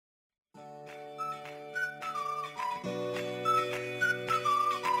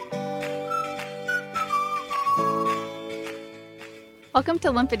Welcome to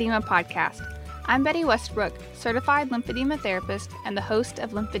Lymphedema Podcast. I'm Betty Westbrook, certified lymphedema therapist and the host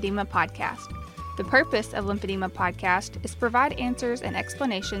of Lymphedema Podcast. The purpose of Lymphedema Podcast is to provide answers and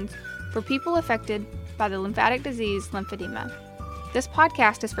explanations for people affected by the lymphatic disease lymphedema. This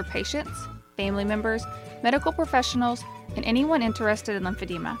podcast is for patients, family members, medical professionals, and anyone interested in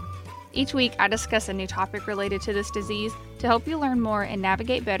lymphedema. Each week, I discuss a new topic related to this disease to help you learn more and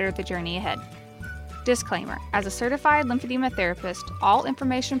navigate better the journey ahead. Disclaimer: as a certified lymphedema therapist, all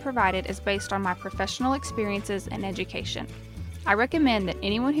information provided is based on my professional experiences and education. I recommend that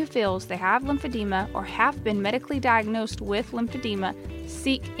anyone who feels they have lymphedema or have been medically diagnosed with lymphedema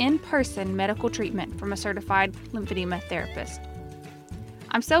seek in-person medical treatment from a certified lymphedema therapist.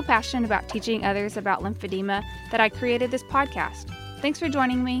 I'm so passionate about teaching others about lymphedema that I created this podcast. Thanks for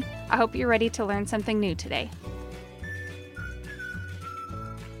joining me. I hope you're ready to learn something new today.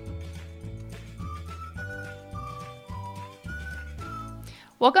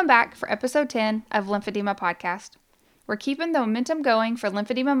 Welcome back for episode 10 of Lymphedema Podcast. We're keeping the momentum going for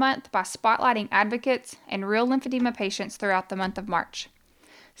Lymphedema Month by spotlighting advocates and real lymphedema patients throughout the month of March.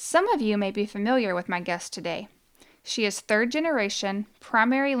 Some of you may be familiar with my guest today. She is third-generation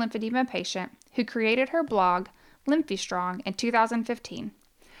primary lymphedema patient who created her blog, LymphyStrong, in 2015.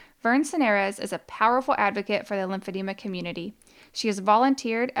 Vern Senares is a powerful advocate for the lymphedema community. She has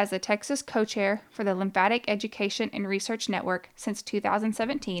volunteered as the Texas co-chair for the Lymphatic Education and Research Network since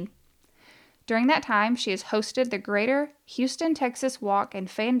 2017. During that time, she has hosted the Greater Houston, Texas Walk and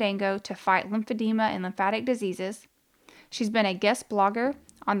Fandango to fight lymphedema and lymphatic diseases. She's been a guest blogger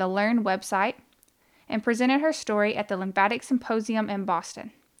on the Learn website and presented her story at the Lymphatic Symposium in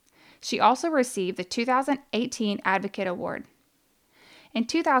Boston. She also received the 2018 Advocate Award. In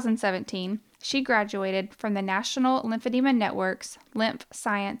 2017, she graduated from the National Lymphedema Network's Lymph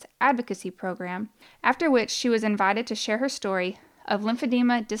Science Advocacy Program, after which she was invited to share her story of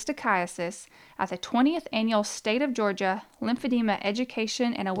lymphedema distichiasis at the 20th Annual State of Georgia Lymphedema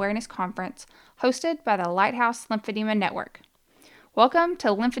Education and Awareness Conference hosted by the Lighthouse Lymphedema Network. Welcome to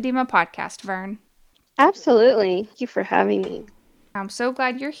Lymphedema Podcast, Vern. Absolutely. Thank you for having me. I'm so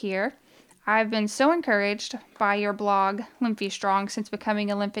glad you're here. I've been so encouraged by your blog, LymphyStrong, since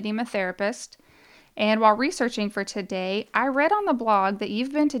becoming a lymphedema therapist. And while researching for today, I read on the blog that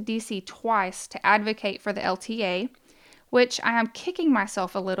you've been to DC twice to advocate for the LTA, which I am kicking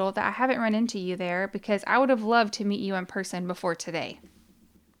myself a little that I haven't run into you there because I would have loved to meet you in person before today.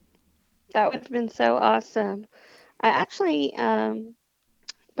 That would have been so awesome. I actually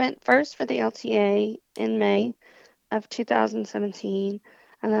went first for the LTA in May of 2017.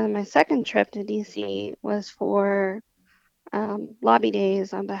 And then my second trip to DC was for lobby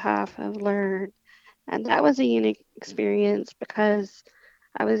days on behalf of Learn. And that was a unique experience because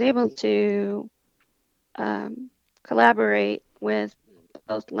I was able to collaborate with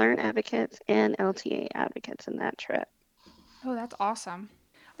both Learn advocates and LTA advocates in that trip. Oh, that's awesome.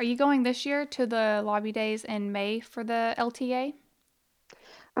 Are you going this year to the lobby days in May for the LTA?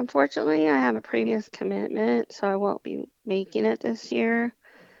 Unfortunately, I have a previous commitment, so I won't be making it this year.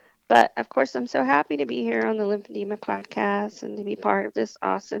 But of course, I'm so happy to be here on the Lymphedema podcast and to be part of this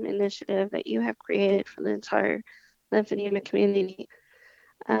awesome initiative that you have created for the entire lymphedema community.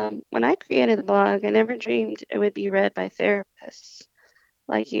 When I created the blog, I never dreamed it would be read by therapists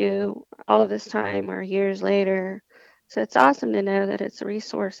like you all of this time or years later. So it's awesome to know that it's a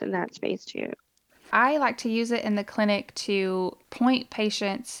resource in that space too. I like to use it in the clinic to point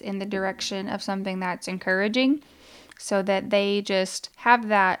patients in the direction of something that's encouraging so that they just have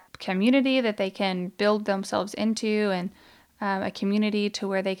that community that they can build themselves into and a community to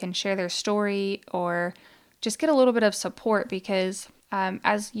where they can share their story or just get a little bit of support because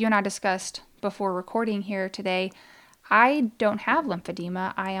as you and I discussed before recording here today, I don't have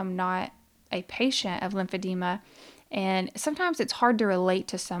lymphedema. I am not a patient of lymphedema, and sometimes it's hard to relate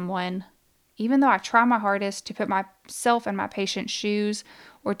to someone even though I try my hardest to put myself in my patient's shoes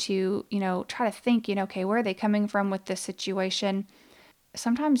or to, try to think, okay, where are they coming from with this situation?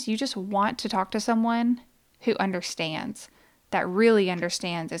 Sometimes you just want to talk to someone who understands, that really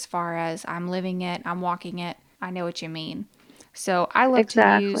understands as far as I'm living it, I'm walking it, I know what you mean. So I love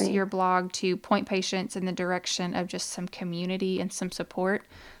to use your blog to point patients in the direction of just some community and some support.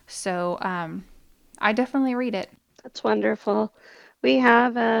 So I definitely read it. That's wonderful.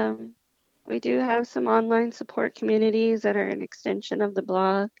 We do have some online support communities that are an extension of the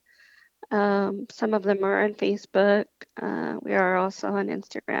blog. Some of them are on Facebook. We are also on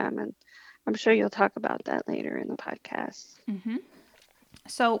Instagram, and I'm sure you'll talk about that later in the podcast. Mm-hmm.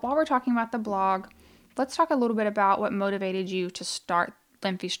 So while we're talking about the blog, let's talk a little bit about what motivated you to start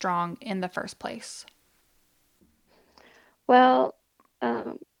LymphyStrong in the first place. Well,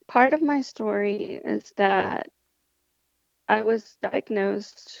 Um, Part of my story is that I was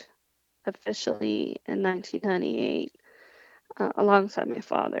diagnosed officially in 1998 alongside my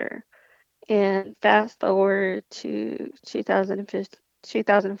father. And fast forward to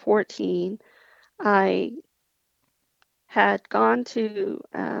 2014, I had gone to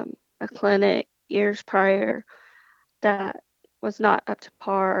a clinic years prior that was not up to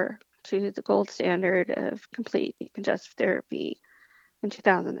par to the gold standard of complete congestive therapy in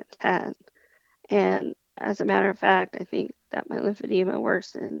 2010. And as a matter of fact, I think that my lymphedema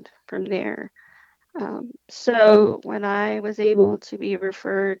worsened from there. So when I was able to be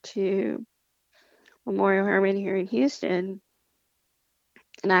referred to Memorial Hermann here in Houston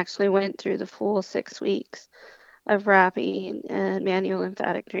and actually went through the full 6 weeks of wrapping and manual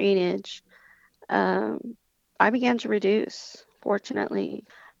lymphatic drainage, um, I began to reduce, fortunately.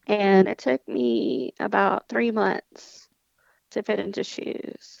 And it took me about 3 months to fit into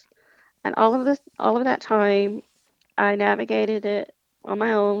shoes. And all of that time, I navigated it on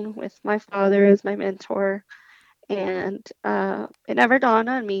my own with my father as my mentor. And it never dawned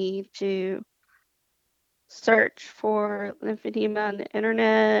on me to search for lymphedema on the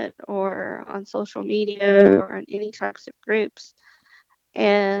internet or on social media or in any types of groups.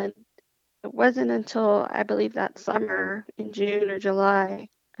 And it wasn't until I believe that summer in June or July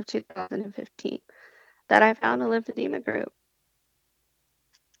of 2015 that I found a lymphedema group.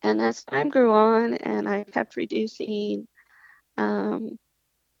 And as time grew on and I kept reducing, um,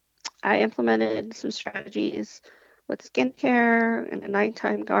 I implemented some strategies with skincare and a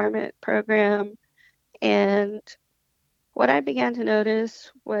nighttime garment program. And what I began to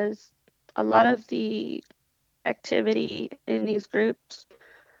notice was a lot of the activity in these groups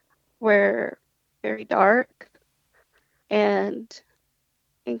were very dark. And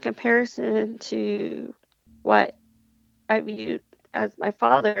in comparison to what I viewed as my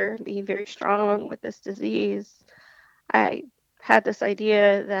father being very strong with this disease, I had this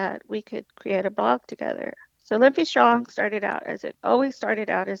idea that we could create a blog together. So Limpy Strong always started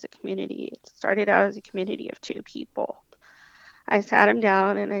out as a community. It started out as a community of two people. I sat him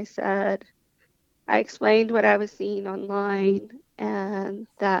down and I explained what I was seeing online and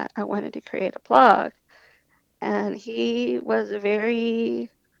that I wanted to create a blog. And he was a very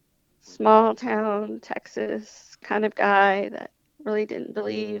small town Texas kind of guy that really didn't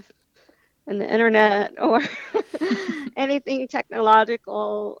believe in the internet or anything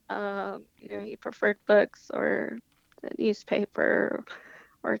technological. He preferred books or the newspaper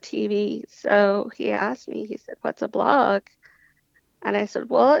or TV. So he asked me, he said, "What's a blog?" And I said,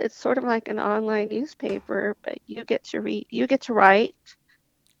 "Well, it's sort of like an online newspaper, but you get to write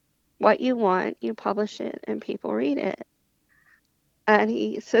what you want, you publish it, and people read it." And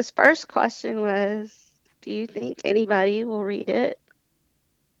his first question was, "Do you think anybody will read it?"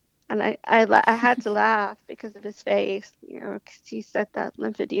 And I had to laugh because of his face, because he said that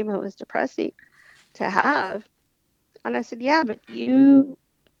lymphedema was depressing to have. And I said, "Yeah, but you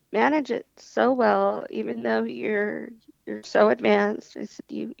manage it so well, even though you're so advanced." I said,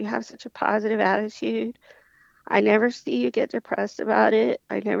 you have such a positive attitude. I never see you get depressed about it.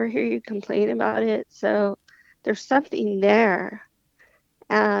 I never hear you complain about it. So there's something there.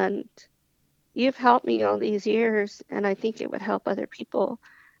 And you've helped me all these years, and I think it would help other people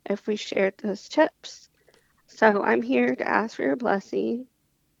if we shared those tips. So I'm here to ask for your blessing.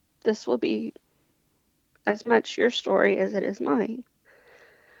 This will be as much your story as it is mine."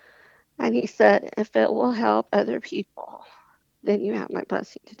 And he said, "If it will help other people, then you have my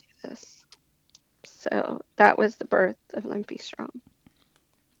blessing to do this." So that was the birth of Limpy Strong.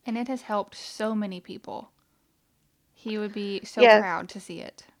 And it has helped so many people. He would be so Yes. proud to see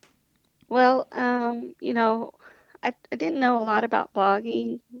it. Well, I didn't know a lot about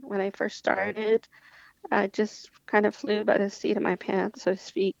blogging when I first started. I just kind of flew by the seat of my pants, so to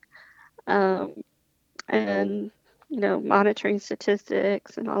speak. Um, and, monitoring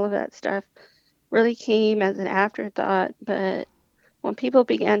statistics and all of that stuff really came as an afterthought. But when people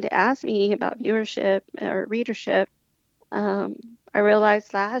began to ask me about viewership or readership, um, I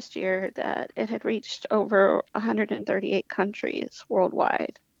realized last year that it had reached over 138 countries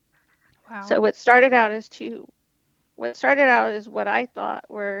worldwide. Wow. So what started out as what I thought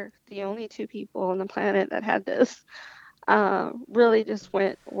were the only two people on the planet that had this, really just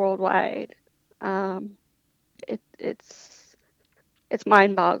went worldwide. Um, it's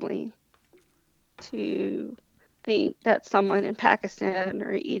mind-boggling to think that someone in Pakistan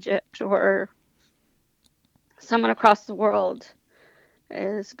or Egypt or someone across the world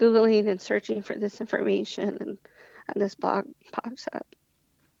is Googling and searching for this information, and this blog pops up.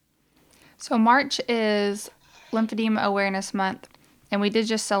 So March is Lymphedema Awareness Month, And we did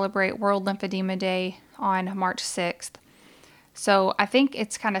just celebrate World Lymphedema Day on March 6th. So I think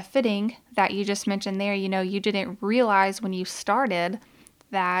it's kind of fitting that you just mentioned there, you didn't realize when you started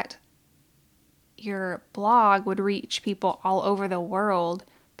that your blog would reach people all over the world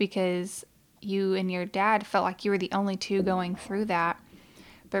because you and your dad felt like you were the only two going through that.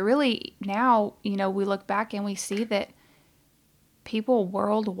 But really now, we look back and we see that people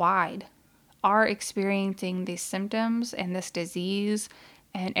worldwide are experiencing these symptoms and this disease,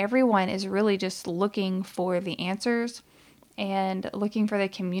 and everyone is really just looking for the answers and looking for the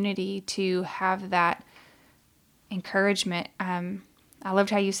community to have that encouragement. I loved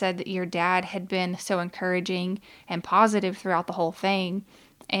how you said that your dad had been so encouraging and positive throughout the whole thing.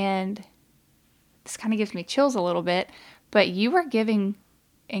 And this kind of gives me chills a little bit, but you were giving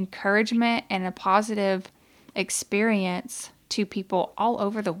encouragement and a positive experience to people all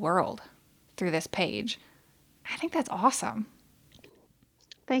over the world through this page. I think that's awesome.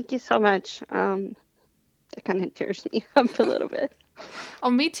 Thank you so much. It kind of tears me up a little bit. Oh,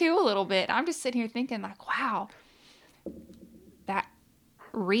 me too, a little bit. I'm just sitting here thinking, like, wow, that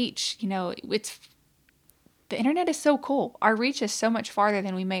reach, it's the internet is so cool. Our reach is so much farther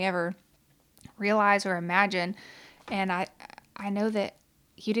than we may ever realize or imagine. And I know that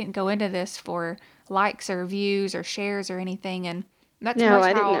you didn't go into this for likes or views or shares or anything, and that's No, much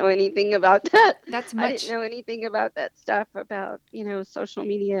I didn't how know anything about that. that's I didn't much know anything about that stuff about, social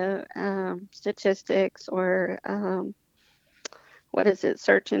media statistics or what is it,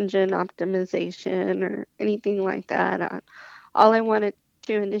 search engine optimization or anything like that. All I wanted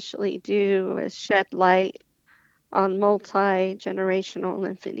to initially do was shed light on multi-generational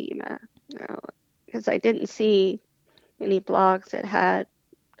lymphedema, because I didn't see any blogs that had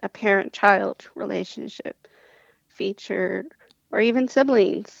a parent-child relationship featured, or even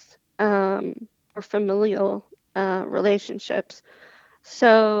siblings or familial relationships.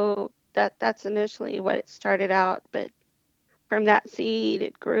 So that's initially what it started out, but from that seed,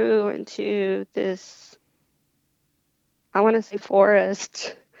 it grew into this, I want to say,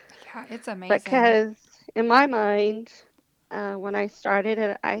 forest. yeah, it's amazing. Because in my mind, when I started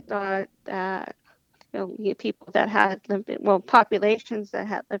it, I thought that people that had populations that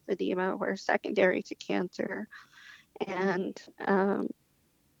had lymphedema were secondary to cancer and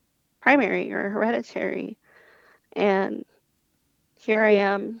primary or hereditary. And here I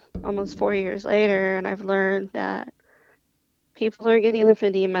am almost 4 years later, and I've learned that people are getting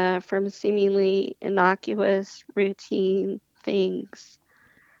lymphedema from seemingly innocuous, routine things,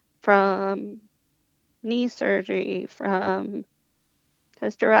 from knee surgery, from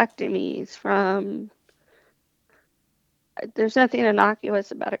hysterectomies, from there's nothing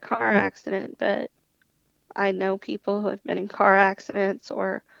innocuous about a car accident, but I know people who have been in car accidents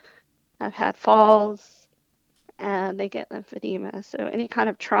or have had falls and they get lymphedema. So any kind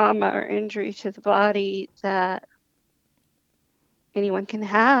of trauma or injury to the body that anyone can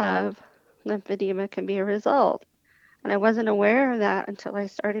have, lymphedema can be a result. And I wasn't aware of that until I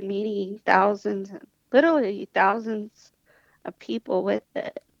started meeting literally thousands of people with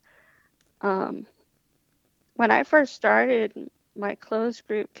it. When I first started my closed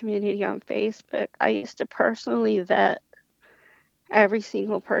group community on Facebook, I used to personally vet every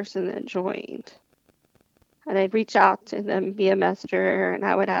single person that joined. And I'd reach out to them via Messenger and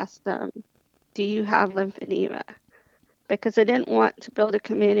I would ask them, do you have lymphedema? Because I didn't want to build a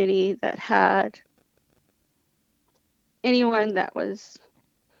community that had anyone that was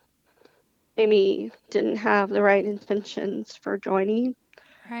maybe didn't have the right intentions for joining.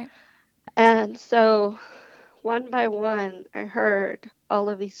 Right. And so one by one, I heard all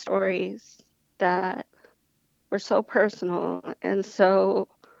of these stories that were so personal. And so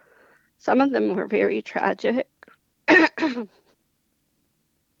some of them were very tragic. And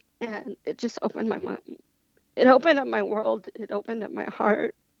it just opened my mind. It opened up my world. It opened up my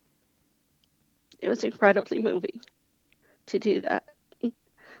heart. It was incredibly moving to do that. And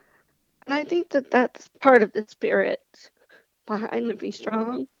I think that that's part of the spirit behind Live Be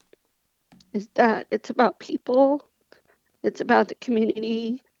Strong, is that it's about people. It's about the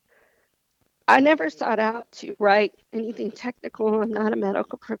community. I never sought out to write anything technical. I'm not a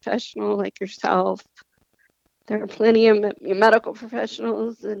medical professional like yourself. There are plenty of medical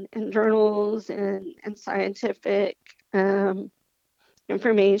professionals and journals and scientific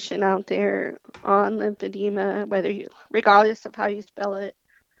information out there on lymphedema, regardless of how you spell it.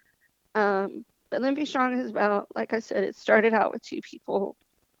 But Live Be Strong is about, like I said, it started out with 2 people,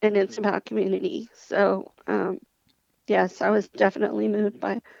 and it's about community. So, yes, I was definitely moved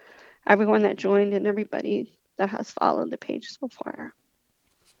by everyone that joined and everybody that has followed the page so far.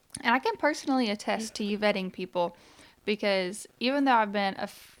 And I can personally attest to you vetting people because even though I've been a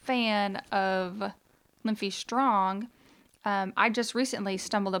fan of Lymphy Strong, I just recently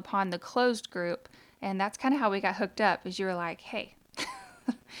stumbled upon the closed group, and that's kind of how we got hooked up. Is you were like, "Hey,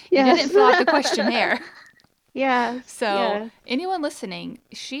 you didn't Yes. fill out the questionnaire." Yes. So, Yes. anyone listening,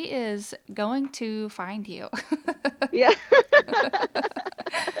 she is going to find you. Yeah.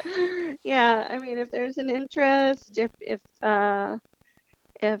 Yeah. I mean, if there's an interest,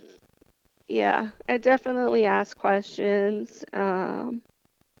 if yeah, I definitely ask questions.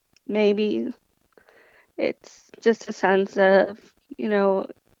 Maybe it's just a sense of, you know,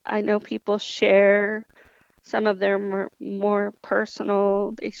 I know people share some of their more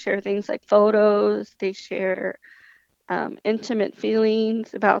personal, they share things like photos, they share intimate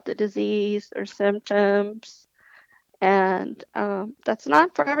feelings about the disease or symptoms, and that's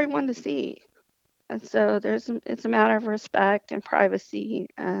not for everyone to see. And so it's a matter of respect and privacy,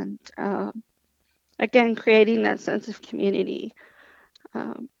 and again, creating that sense of community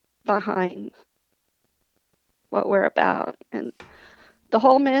um, behind what we're about. And the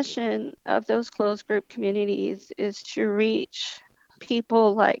whole mission of those closed group communities is to reach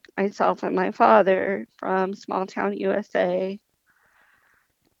people like myself and my father from small town USA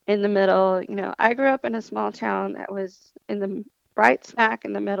in the middle. You know, I grew up in a small town that was in the right smack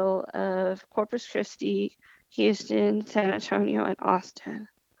in the middle of Corpus Christi, Houston, San Antonio, and Austin.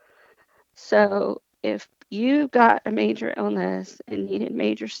 So if you got a major illness and needed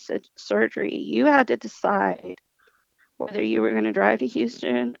major surgery, you had to decide whether you were going to drive to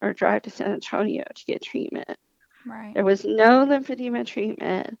Houston or drive to San Antonio to get treatment. Right. There was no lymphedema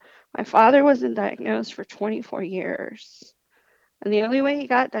treatment. My father wasn't diagnosed for 24 years. And the only way he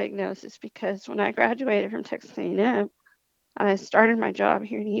got diagnosed is because when I graduated from Texas A&M and I started my job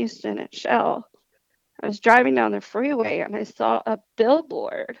here in Houston at Shell, I was driving down the freeway and I saw a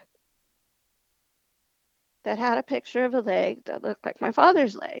billboard that had a picture of a leg that looked like my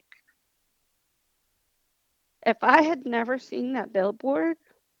father's leg. If I had never seen that billboard,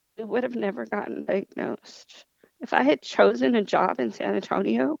 we would have never gotten diagnosed. If I had chosen a job in San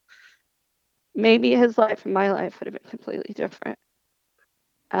Antonio, maybe his life and my life would have been completely different.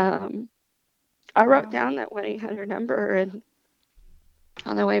 Um, I wrote Wow. down that 1-800 number and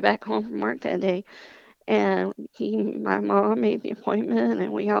on the way back home from work that day, and my mom made the appointment,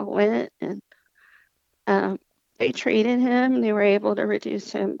 and we all went, and um, they treated him. They were able to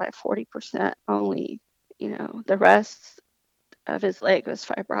reduce him by 40% only. You know, the rest of his leg was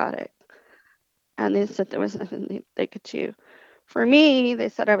fibrotic, and they said there was nothing they could do. For me, they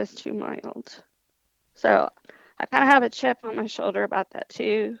said I was too mild. So I kind of have a chip on my shoulder about that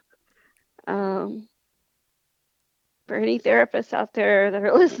too. Um, for any therapists out there that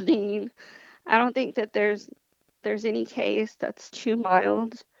are listening, I don't think that there's any case that's too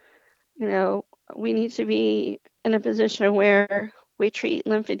mild. You know, we need to be in a position where we treat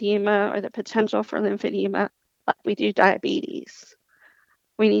lymphedema or the potential for lymphedema like we do diabetes.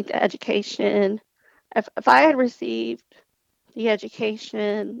 We need the education. If I had received the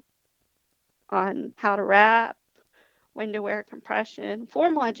education on how to wrap, when to wear compression,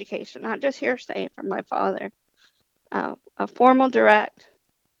 formal education, not just hearsay from my father, a formal direct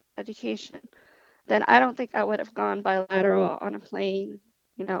education, then I don't think I would have gone bilateral on a plane.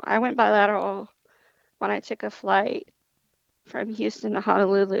 You know, I went bilateral when I took a flight from Houston to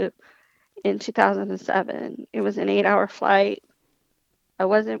Honolulu in 2007. It was an 8-hour flight. I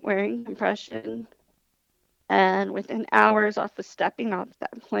wasn't wearing compression. And within hours off of stepping off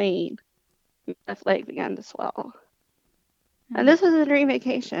that plane, my left leg began to swell. And Mm. this was a dream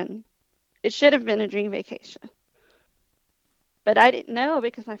vacation. It should have been a dream vacation. But I didn't know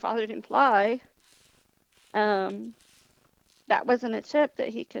because my father didn't fly. Um, that wasn't a tip that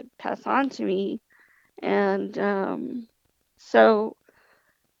he could pass on to me. And so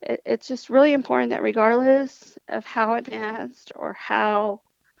it's just really important that regardless of how advanced or how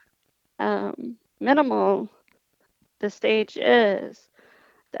minimal the stage is,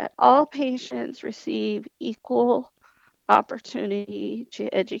 that all patients receive equal opportunity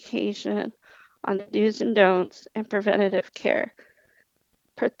to education on the do's and don'ts and preventative care,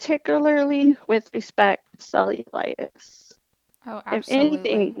 particularly with respect to cellulitis. Oh, If absolutely.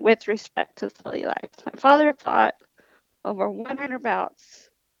 anything, with respect to cellulitis. My father fought over 100 bouts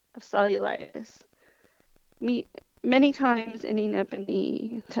of cellulitis, me many times ending up in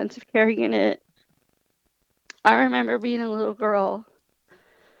the intensive care unit. I remember being a little girl,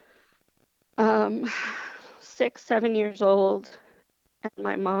 um, 6, 7 years old, and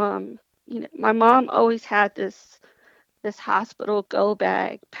my mom always had this hospital go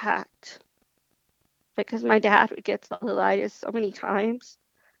bag packed because my dad would get cellulitis so many times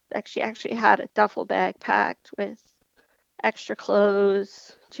that she actually had a duffel bag packed with extra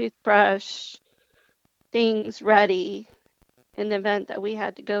clothes, toothbrush, things ready in the event that we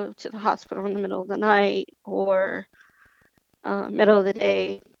had to go to the hospital in the middle of the night or middle of the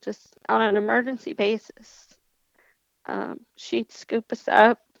day, just on an emergency basis. She'd scoop us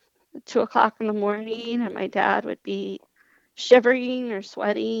up at 2 o'clock in the morning, and my dad would be shivering or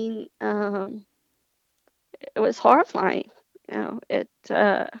sweating. It was horrifying.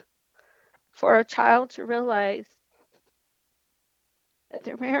 For a child to realize that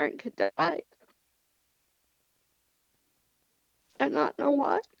their parent could die and not know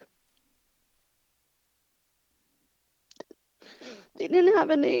why. They didn't have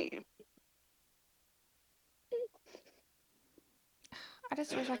a name. I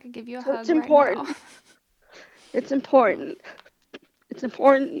just wish I could give you a So hug it's right important. now. It's important. It's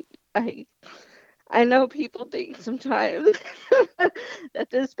important. I know people think sometimes that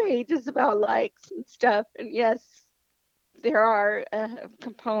this page is about likes and stuff, and yes, there are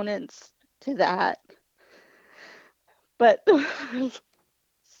components to that. But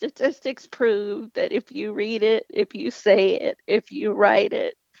statistics prove that if you read it, if you say it, if you write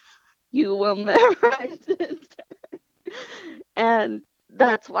it, you will memorize it. And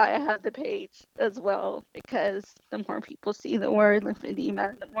that's why I have the page as well, because the more people see the word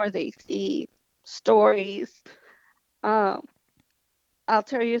lymphedema, the more they see stories. I'll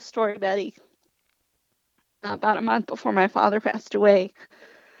tell you a story, Betty. About a month before my father passed away,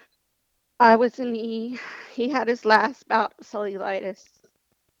 I was he had his last bout of cellulitis.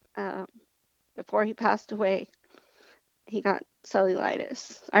 Before he passed away, he got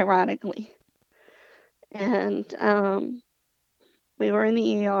cellulitis, ironically. And we were in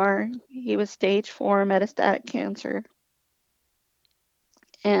the ER. He was stage 4 metastatic cancer.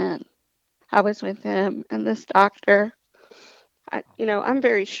 And I was with him, and this doctor, I'm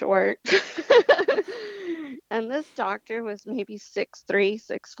very short. And this doctor was maybe 6'3",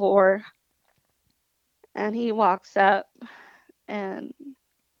 6'4". And he walks up, and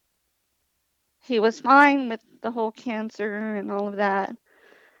he was fine with the whole cancer and all of that.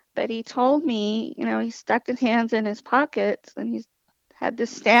 But he told me, he stuck his hands in his pockets, and he's had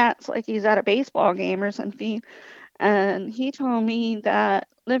this stance like he's at a baseball game or something. And he told me that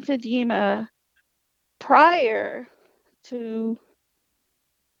lymphedema prior to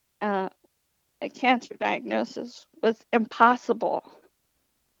a cancer diagnosis was impossible,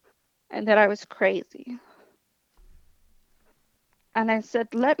 and that I was crazy. And I said,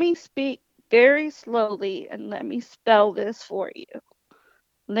 let me speak very slowly and let me spell this for you.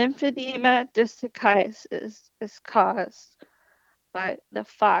 Lymphedema distichiasis is caused by the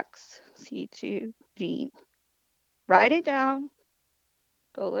FOXC2 gene. Write it down.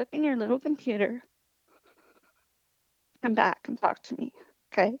 Go look in your little computer. Come back and talk to me,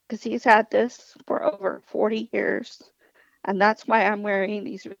 okay? Because he's had this for over 40 years. And that's why I'm wearing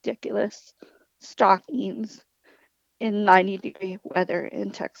these ridiculous stockings in 90-degree weather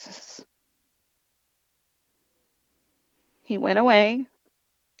in Texas. He went away,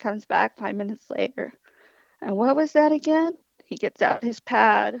 comes back 5 minutes later. And what was that again? He gets out his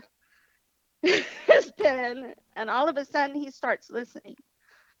pad, his pen, and all of a sudden he starts listening.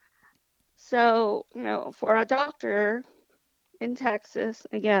 So, for a doctor in Texas,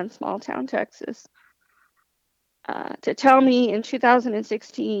 again, small town Texas, to tell me in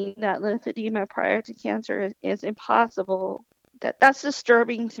 2016 that lymphedema prior to cancer is impossible, that's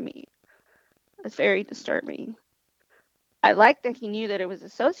disturbing to me. It's very disturbing. I like that he knew that it was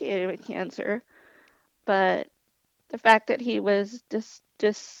associated with cancer, but the fact that he was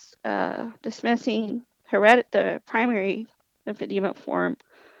dismissing the primary lymphedema form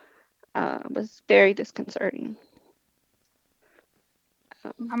was very disconcerting.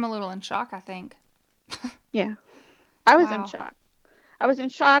 I'm a little in shock, I think. Yeah, I was Wow. in shock. I was in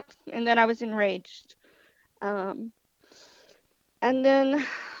shock, and then I was enraged. And then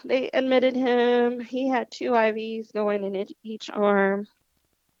they admitted him. He had 2 IVs going in each arm.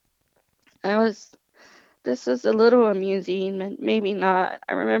 This was a little amusing, and maybe not.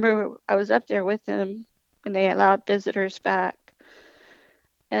 I remember I was up there with him when they allowed visitors back.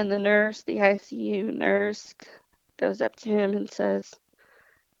 And the ICU nurse, goes up to him and says,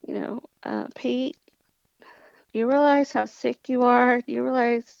 Pete, do you realize how sick you are? Do you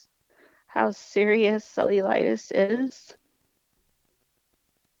realize how serious cellulitis is?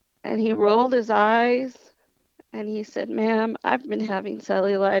 And he rolled his eyes and he said, ma'am, I've been having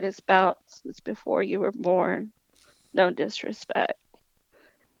cellulitis bouts since before you were born. No disrespect.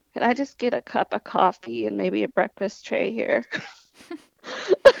 Can I just get a cup of coffee and maybe a breakfast tray here?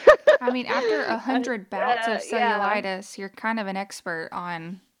 I mean, after 100 bouts of Yeah. cellulitis, you're kind of an expert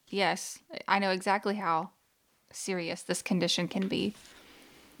on, yes, I know exactly how serious this condition can be.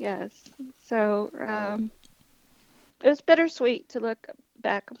 Yes. So it was bittersweet to look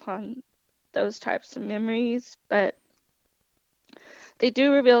back upon those types of memories, but they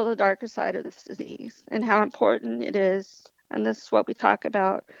do reveal the darker side of this disease and how important it is. And this is what we talk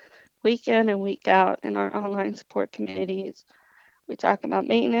about week in and week out in our online support communities. We talk about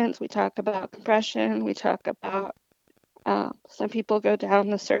maintenance, we talk about compression, we talk about some people go down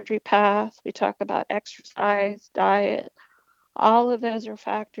the surgery path, we talk about exercise, diet. All of those are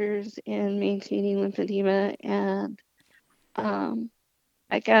factors in maintaining lymphedema. And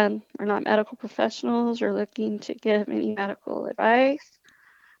again, we're not medical professionals or looking to give any medical advice,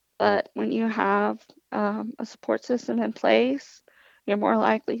 but when you have a support system in place, you're more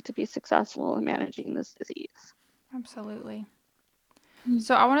likely to be successful in managing this disease. Absolutely.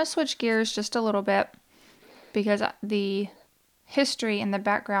 So I want to switch gears just a little bit because the history and the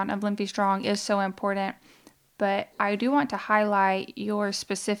background of Lymphy Strong is so important, but I do want to highlight your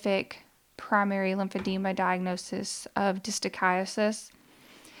specific primary lymphedema diagnosis of dystichiasis.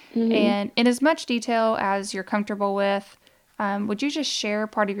 Mm-hmm. And in as much detail as you're comfortable with, would you just share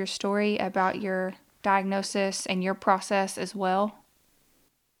part of your story about your diagnosis and your process as well?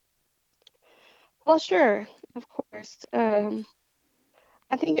 Well, sure, of course.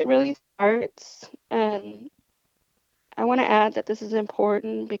 I think it really starts, and I want to add that this is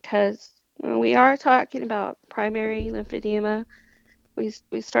important because when we are talking about primary lymphedema,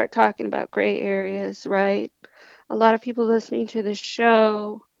 we start talking about gray areas, right? A lot of people listening to this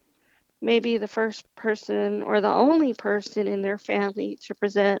show may be the first person or the only person in their family to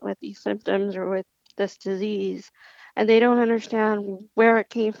present with these symptoms or with this disease, and they don't understand where it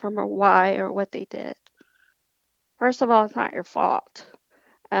came from or why or what they did. First of all, it's not your fault.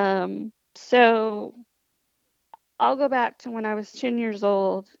 So I'll go back to when I was 10 years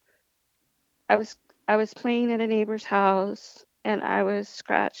old. I was playing at a neighbor's house and I was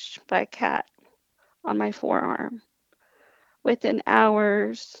scratched by a cat on my forearm. Within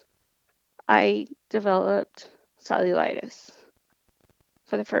hours, I developed cellulitis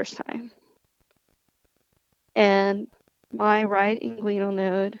for the first time. And my right inguinal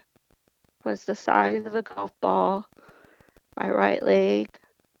node was the size of a golf ball. My right leg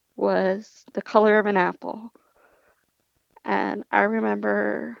was the color of an apple. And I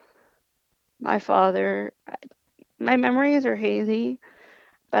remember my father, my memories are hazy,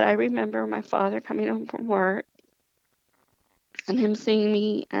 but I remember my father coming home from work and him seeing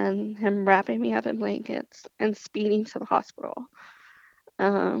me and him wrapping me up in blankets and speeding to the hospital.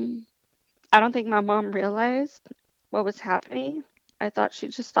 I don't think my mom realized what was happening. I thought she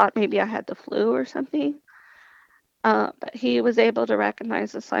just thought maybe I had the flu or something. But he was able to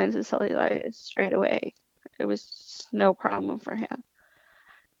recognize the signs of cellulitis straight away. It was no problem for him.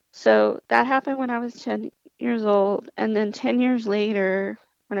 So that happened when I was 10 years old. And then 10 years later,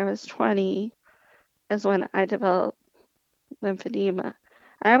 when I was 20, is when I developed lymphedema.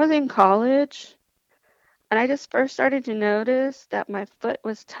 I was in college, and I just first started to notice that my foot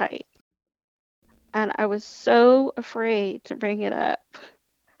was tight. And I was so afraid to bring it up.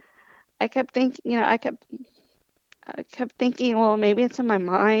 I kept thinking, I kept thinking, well, maybe it's in my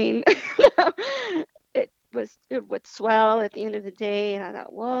mind. It would swell at the end of the day, and I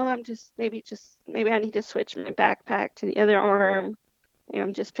thought, well, maybe I need to switch my backpack to the other arm.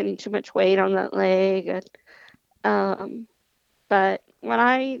 I'm just putting too much weight on that leg. But when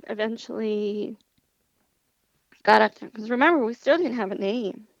I eventually got up there, because remember, we still didn't have a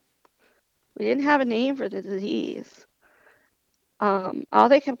name. We didn't have a name for the disease. All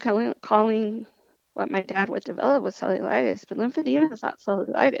they kept calling what my dad would develop was cellulitis, but lymphedema is not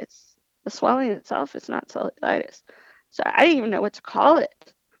cellulitis. The swelling itself is not cellulitis. So I didn't even know what to call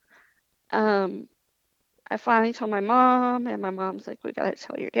it. I finally told my mom, and my mom's like, we got to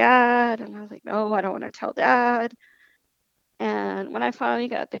tell your dad. And I was like, no, I don't want to tell dad. And when I finally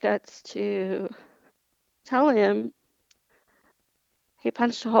got the guts to tell him, he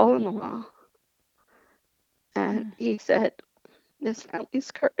punched a hole in the wall. And he said, this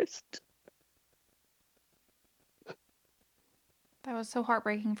family's cursed. That was so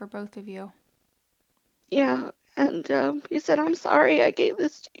heartbreaking for both of you. Yeah, and he said, I'm sorry I gave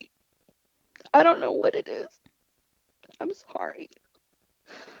this to you. I don't know what it is. I'm sorry.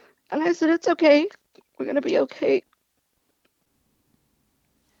 And I said, it's okay. We're going to be okay.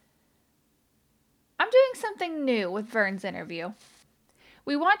 I'm doing something new with Vern's interview.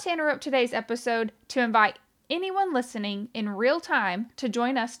 We want to interrupt today's episode to invite anyone listening in real time to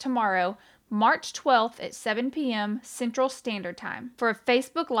join us tomorrow, March 12th at 7 p.m. Central Standard Time for a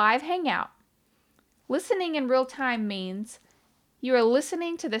Facebook Live Hangout. Listening in real time means you are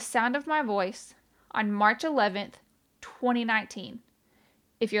listening to the sound of my voice on March 11th, 2019.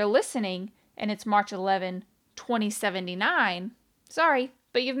 If you're listening and it's March 11, 2079, sorry,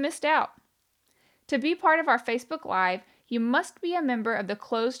 but you've missed out. To be part of our Facebook Live, you must be a member of the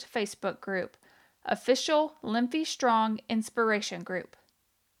closed Facebook group, Official Lymphy Strong Inspiration Group.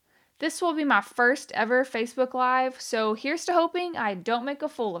 This will be my first ever Facebook Live, so here's to hoping I don't make a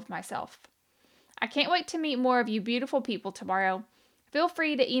fool of myself. I can't wait to meet more of you beautiful people tomorrow. Feel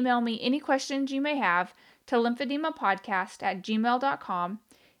free to email me any questions you may have to lymphedemapodcast@gmail.com.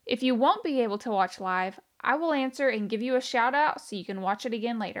 If you won't be able to watch live, I will answer and give you a shout out so you can watch it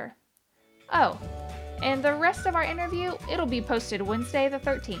again later. Oh, and the rest of our interview, it'll be posted Wednesday the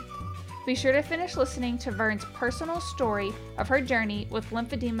 13th. Be sure to finish listening to Vern's personal story of her journey with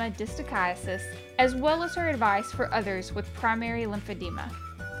lymphedema distichiasis, as well as her advice for others with primary lymphedema.